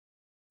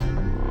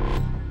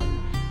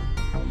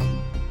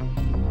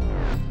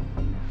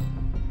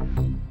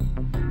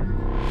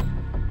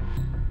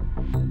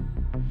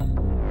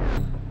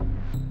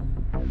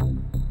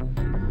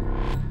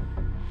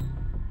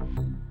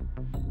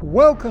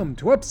Welcome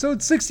to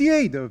episode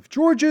 68 of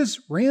George's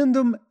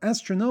Random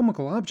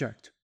Astronomical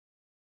Object.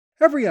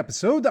 Every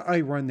episode, I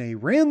run a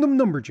random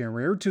number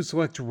generator to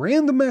select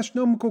random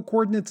astronomical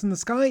coordinates in the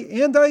sky,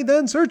 and I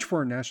then search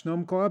for an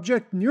astronomical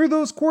object near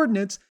those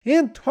coordinates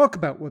and talk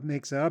about what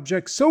makes the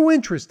object so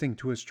interesting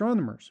to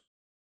astronomers.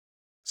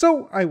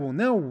 So I will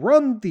now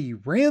run the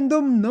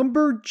random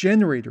number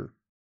generator.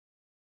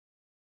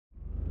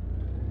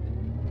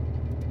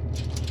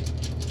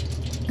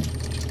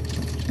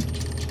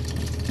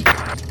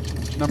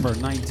 Number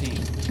 19.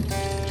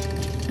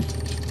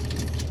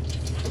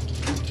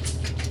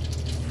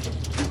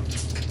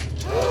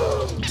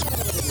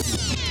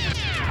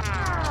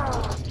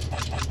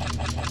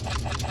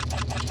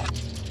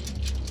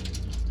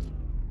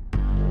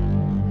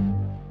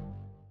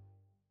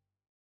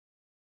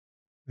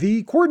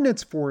 The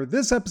coordinates for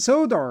this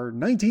episode are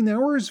 19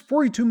 hours,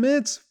 42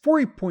 minutes,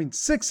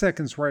 40.6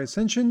 seconds right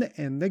ascension,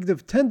 and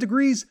negative 10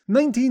 degrees,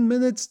 19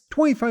 minutes,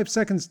 25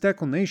 seconds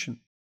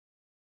declination.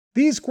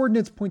 These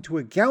coordinates point to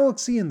a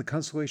galaxy in the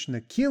constellation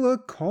Aquila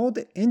called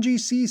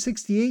NGC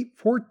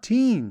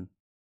 6814.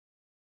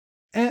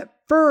 At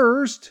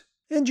first,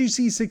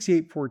 NGC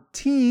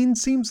 6814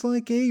 seems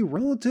like a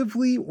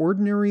relatively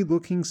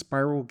ordinary-looking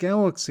spiral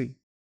galaxy.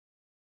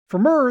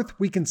 From Earth,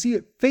 we can see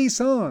it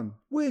face on,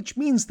 which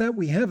means that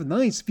we have a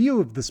nice view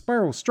of the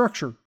spiral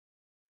structure.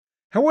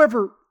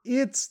 However,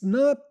 it's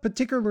not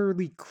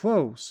particularly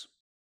close.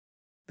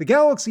 The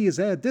galaxy is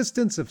at a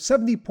distance of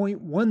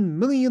 70.1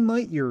 million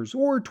light-years,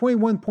 or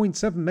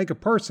 21.7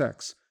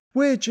 megaparsecs,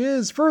 which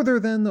is further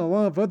than a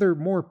lot of other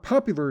more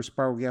popular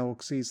spiral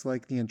galaxies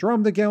like the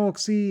Andromeda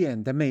Galaxy,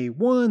 and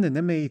MA1, and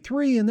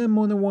MA3, and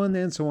M101,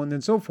 and so on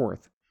and so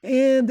forth.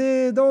 And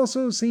it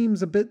also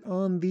seems a bit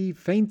on the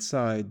faint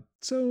side,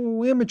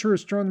 so amateur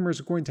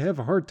astronomers are going to have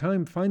a hard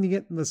time finding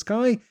it in the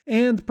sky,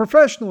 and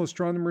professional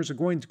astronomers are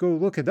going to go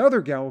look at other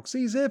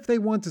galaxies if they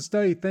want to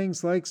study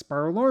things like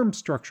spiral arm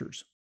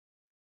structures.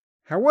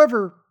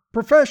 However,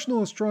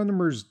 professional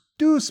astronomers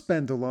do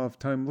spend a lot of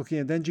time looking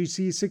at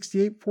NGC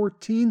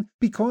 6814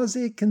 because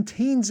it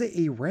contains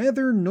a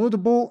rather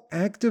notable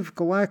active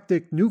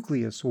galactic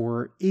nucleus,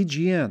 or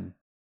AGN.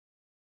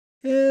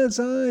 As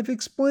I've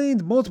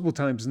explained multiple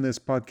times in this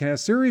podcast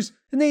series,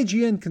 an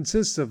AGN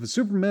consists of a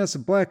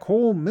supermassive black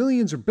hole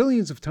millions or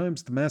billions of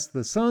times the mass of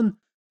the Sun,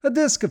 a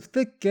disk of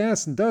thick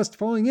gas and dust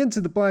falling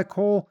into the black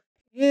hole,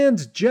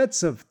 and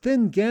jets of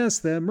thin gas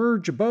that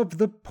emerge above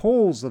the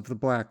poles of the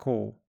black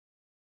hole.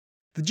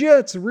 The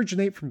jets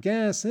originate from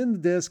gas in the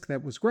disk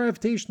that was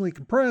gravitationally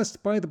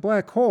compressed by the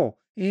black hole,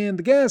 and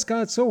the gas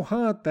got so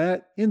hot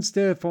that,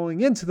 instead of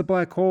falling into the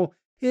black hole,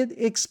 it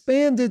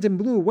expanded and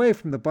blew away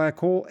from the black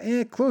hole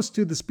at close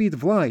to the speed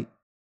of light.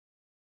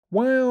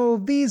 While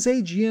these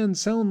AGNs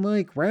sound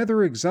like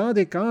rather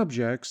exotic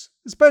objects,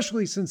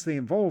 especially since they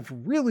involve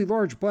really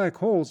large black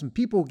holes and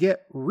people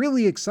get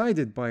really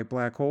excited by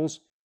black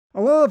holes,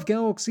 a lot of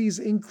galaxies,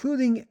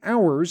 including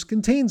ours,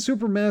 contain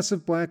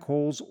supermassive black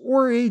holes,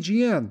 or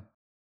AGN.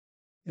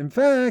 In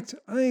fact,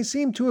 I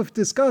seem to have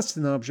discussed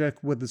an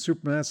object with a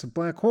supermassive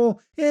black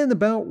hole in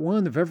about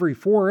one of every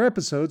 4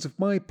 episodes of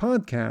my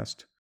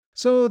podcast.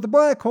 So the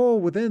black hole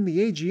within the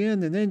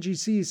AGN and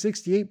NGC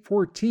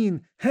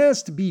 6814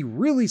 has to be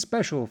really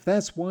special if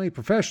that's why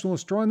professional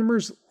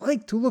astronomers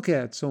like to look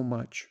at it so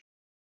much.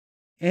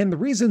 And the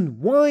reason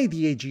why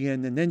the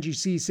AGN and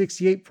NGC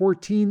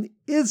 6814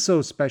 is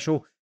so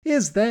special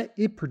is that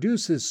it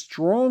produces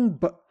strong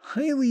but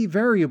highly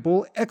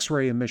variable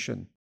X-ray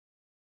emission.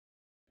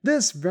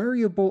 This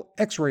variable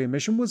X-ray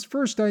emission was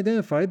first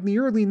identified in the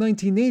early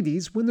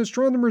 1980s when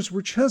astronomers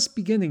were just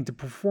beginning to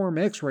perform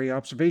X-ray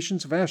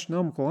observations of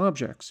astronomical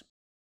objects.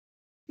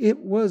 It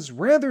was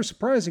rather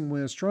surprising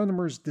when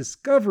astronomers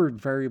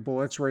discovered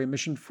variable X-ray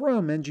emission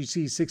from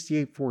NGC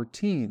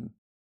 6814.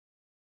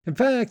 In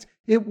fact,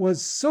 it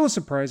was so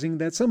surprising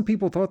that some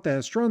people thought that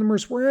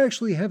astronomers were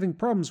actually having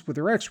problems with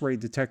their X-ray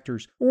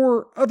detectors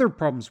or other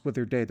problems with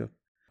their data,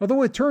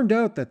 although it turned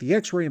out that the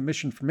X-ray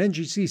emission from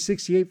NGC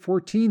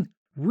 6814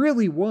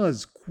 really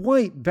was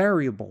quite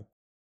variable.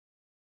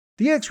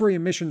 The X-ray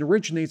emission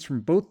originates from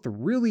both the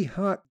really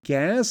hot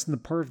gas in the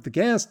part of the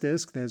gas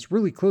disk that is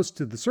really close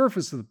to the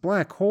surface of the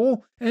black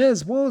hole,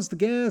 as well as the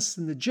gas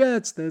in the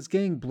jets that is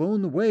getting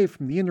blown away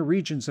from the inner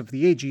regions of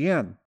the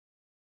AGN.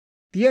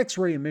 The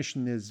X-ray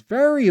emission is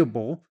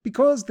variable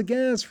because the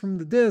gas from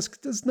the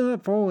disk does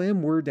not fall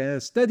inward at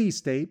a steady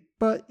state,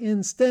 but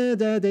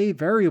instead at a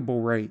variable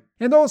rate,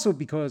 and also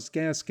because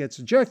gas gets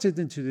ejected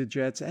into the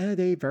jets at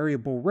a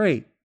variable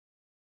rate.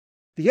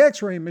 The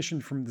X-ray emission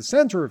from the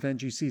center of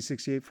NGC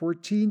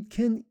 6814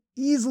 can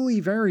easily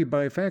vary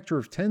by a factor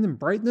of 10 in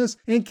brightness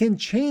and can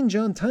change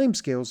on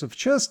timescales of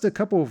just a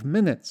couple of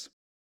minutes.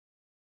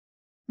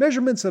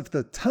 Measurements of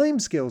the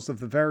timescales of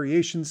the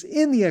variations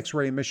in the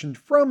X-ray emission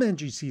from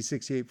NGC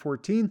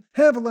 6814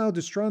 have allowed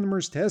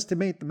astronomers to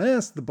estimate the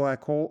mass of the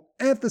black hole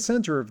at the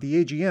center of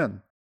the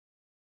AGN.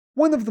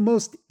 One of the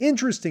most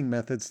interesting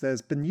methods that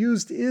has been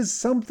used is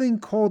something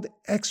called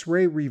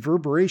X-ray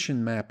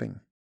reverberation mapping.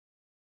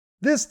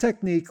 This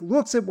technique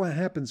looks at what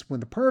happens when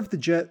the part of the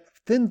jet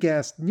thin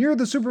gas near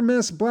the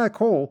supermassive black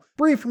hole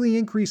briefly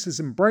increases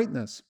in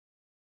brightness.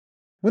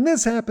 When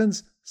this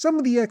happens, some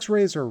of the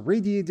X-rays are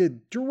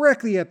radiated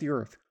directly at the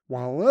Earth,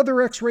 while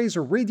other X-rays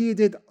are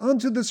radiated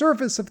onto the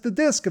surface of the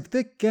disk of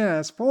thick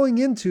gas falling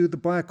into the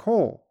black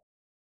hole.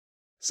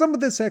 Some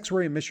of this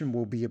X-ray emission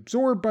will be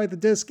absorbed by the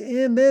disk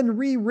and then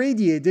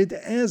re-radiated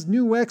as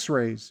new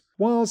X-rays,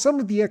 while some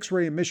of the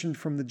X-ray emission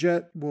from the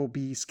jet will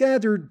be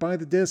scattered by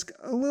the disk,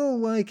 a little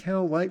like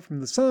how light from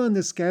the sun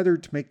is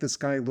scattered to make the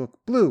sky look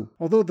blue,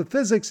 although the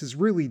physics is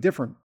really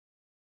different.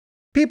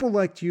 People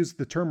like to use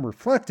the term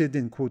reflected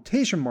in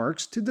quotation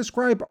marks to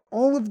describe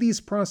all of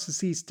these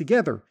processes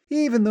together,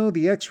 even though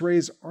the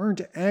X-rays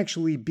aren't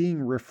actually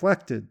being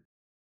reflected.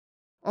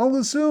 I'll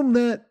assume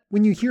that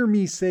when you hear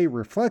me say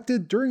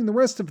reflected during the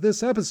rest of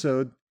this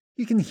episode,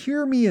 you can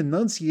hear me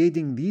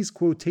enunciating these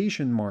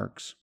quotation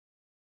marks.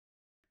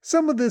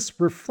 Some of this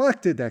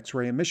reflected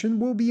X-ray emission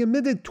will be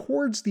emitted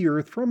towards the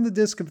Earth from the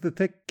disk of the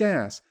thick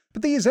gas,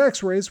 but these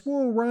X-rays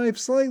will arrive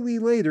slightly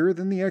later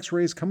than the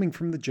X-rays coming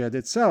from the jet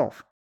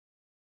itself.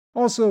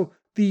 Also,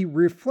 the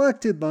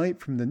reflected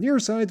light from the near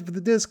side of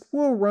the disk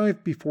will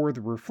arrive before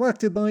the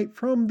reflected light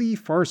from the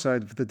far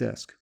side of the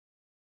disk.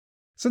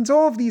 Since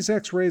all of these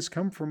X-rays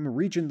come from a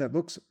region that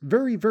looks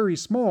very, very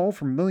small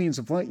from millions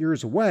of light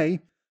years away,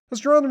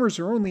 astronomers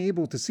are only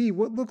able to see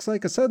what looks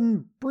like a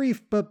sudden,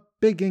 brief but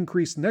big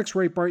increase in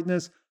X-ray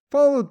brightness,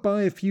 followed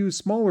by a few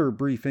smaller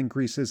brief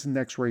increases in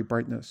X-ray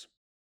brightness.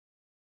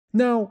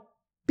 Now,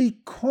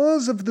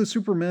 because of the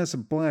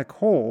supermassive black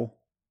hole,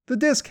 the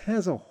disk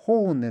has a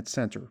hole in its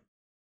center.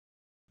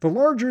 The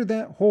larger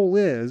that hole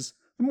is,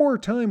 the more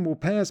time will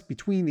pass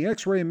between the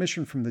X-ray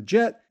emission from the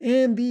jet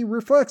and the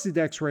reflected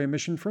X-ray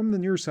emission from the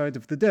near side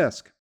of the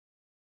disk.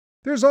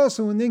 There's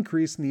also an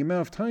increase in the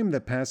amount of time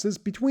that passes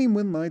between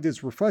when light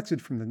is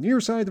reflected from the near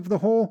side of the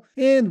hole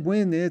and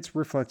when it's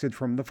reflected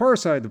from the far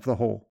side of the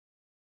hole.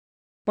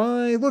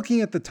 By looking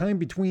at the time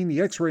between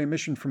the X-ray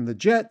emission from the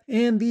jet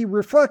and the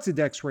reflected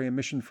X-ray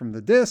emission from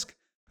the disk,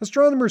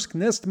 astronomers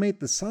can estimate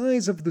the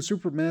size of the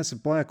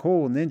supermassive black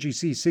hole in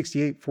NGC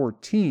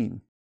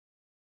 6814.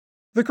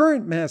 The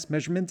current mass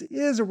measurement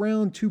is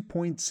around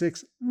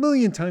 2.6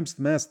 million times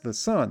the mass of the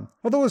Sun,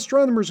 although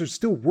astronomers are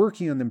still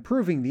working on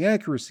improving the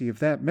accuracy of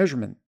that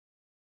measurement.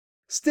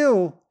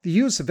 Still, the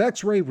use of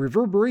X-ray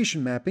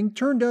reverberation mapping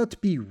turned out to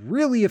be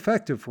really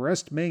effective for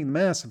estimating the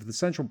mass of the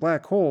central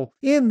black hole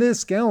in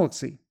this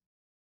galaxy.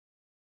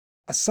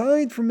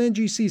 Aside from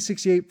NGC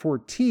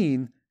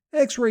 6814,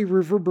 X-ray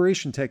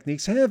reverberation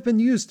techniques have been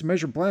used to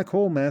measure black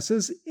hole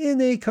masses in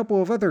a couple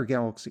of other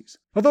galaxies,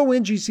 although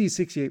NGC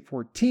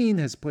 6814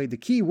 has played a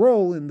key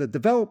role in the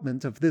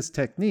development of this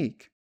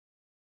technique.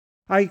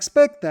 I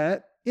expect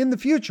that, in the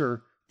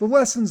future, the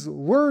lessons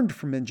learned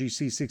from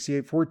NGC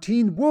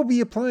 6814 will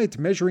be applied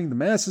to measuring the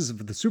masses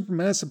of the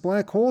supermassive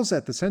black holes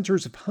at the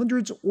centers of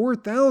hundreds or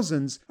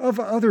thousands of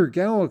other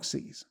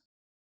galaxies.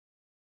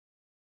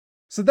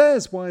 So that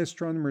is why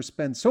astronomers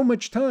spend so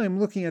much time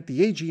looking at the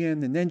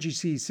AGN and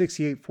NGC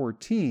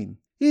 6814,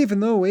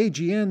 even though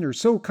AGN are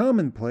so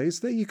commonplace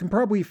that you can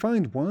probably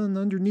find one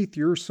underneath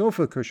your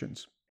sofa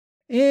cushions.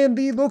 And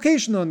the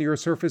location on the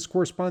Earth's surface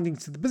corresponding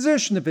to the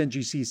position of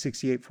NGC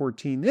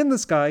 6814 in the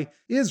sky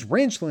is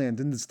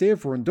Ranchland in the state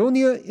of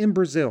Rondônia in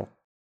Brazil.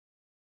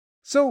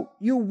 So,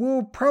 you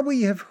will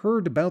probably have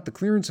heard about the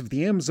clearance of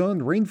the Amazon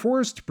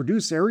rainforest to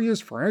produce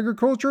areas for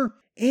agriculture,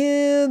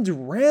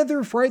 and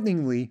rather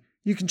frighteningly,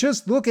 you can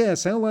just look at a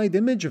satellite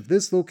image of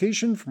this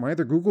location from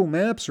either Google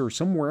Maps or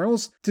somewhere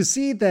else to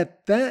see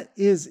that that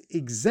is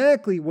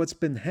exactly what's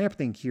been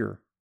happening here.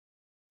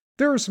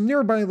 There are some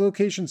nearby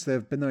locations that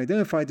have been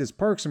identified as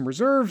parks and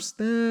reserves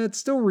that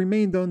still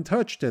remained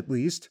untouched at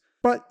least,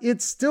 but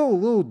it's still a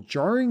little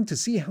jarring to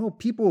see how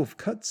people have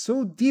cut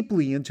so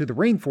deeply into the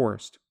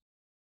rainforest.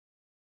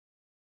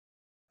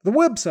 The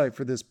website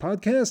for this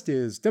podcast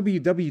is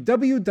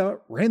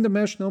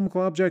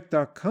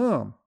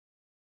www.randomastronomicalobject.com.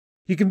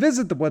 You can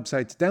visit the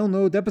website to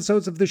download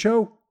episodes of the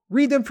show,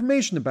 read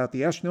information about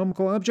the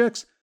astronomical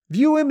objects,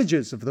 view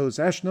images of those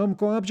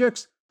astronomical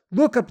objects,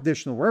 look up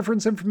additional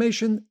reference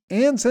information,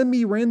 and send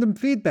me random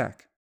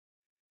feedback.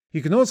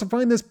 You can also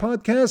find this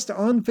podcast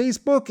on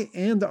Facebook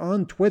and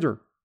on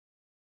Twitter.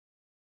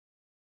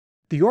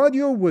 The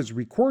audio was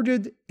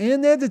recorded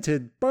and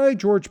edited by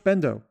George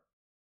Bendo.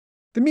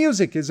 The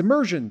music is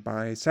Immersion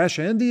by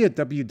Sasha Endy at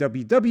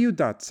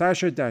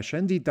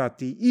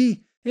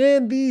www.sasha-endy.de,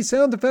 and the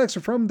sound effects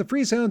are from the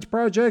Freesound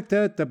Project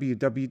at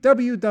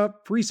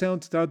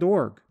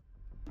www.freesound.org.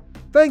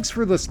 Thanks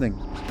for listening.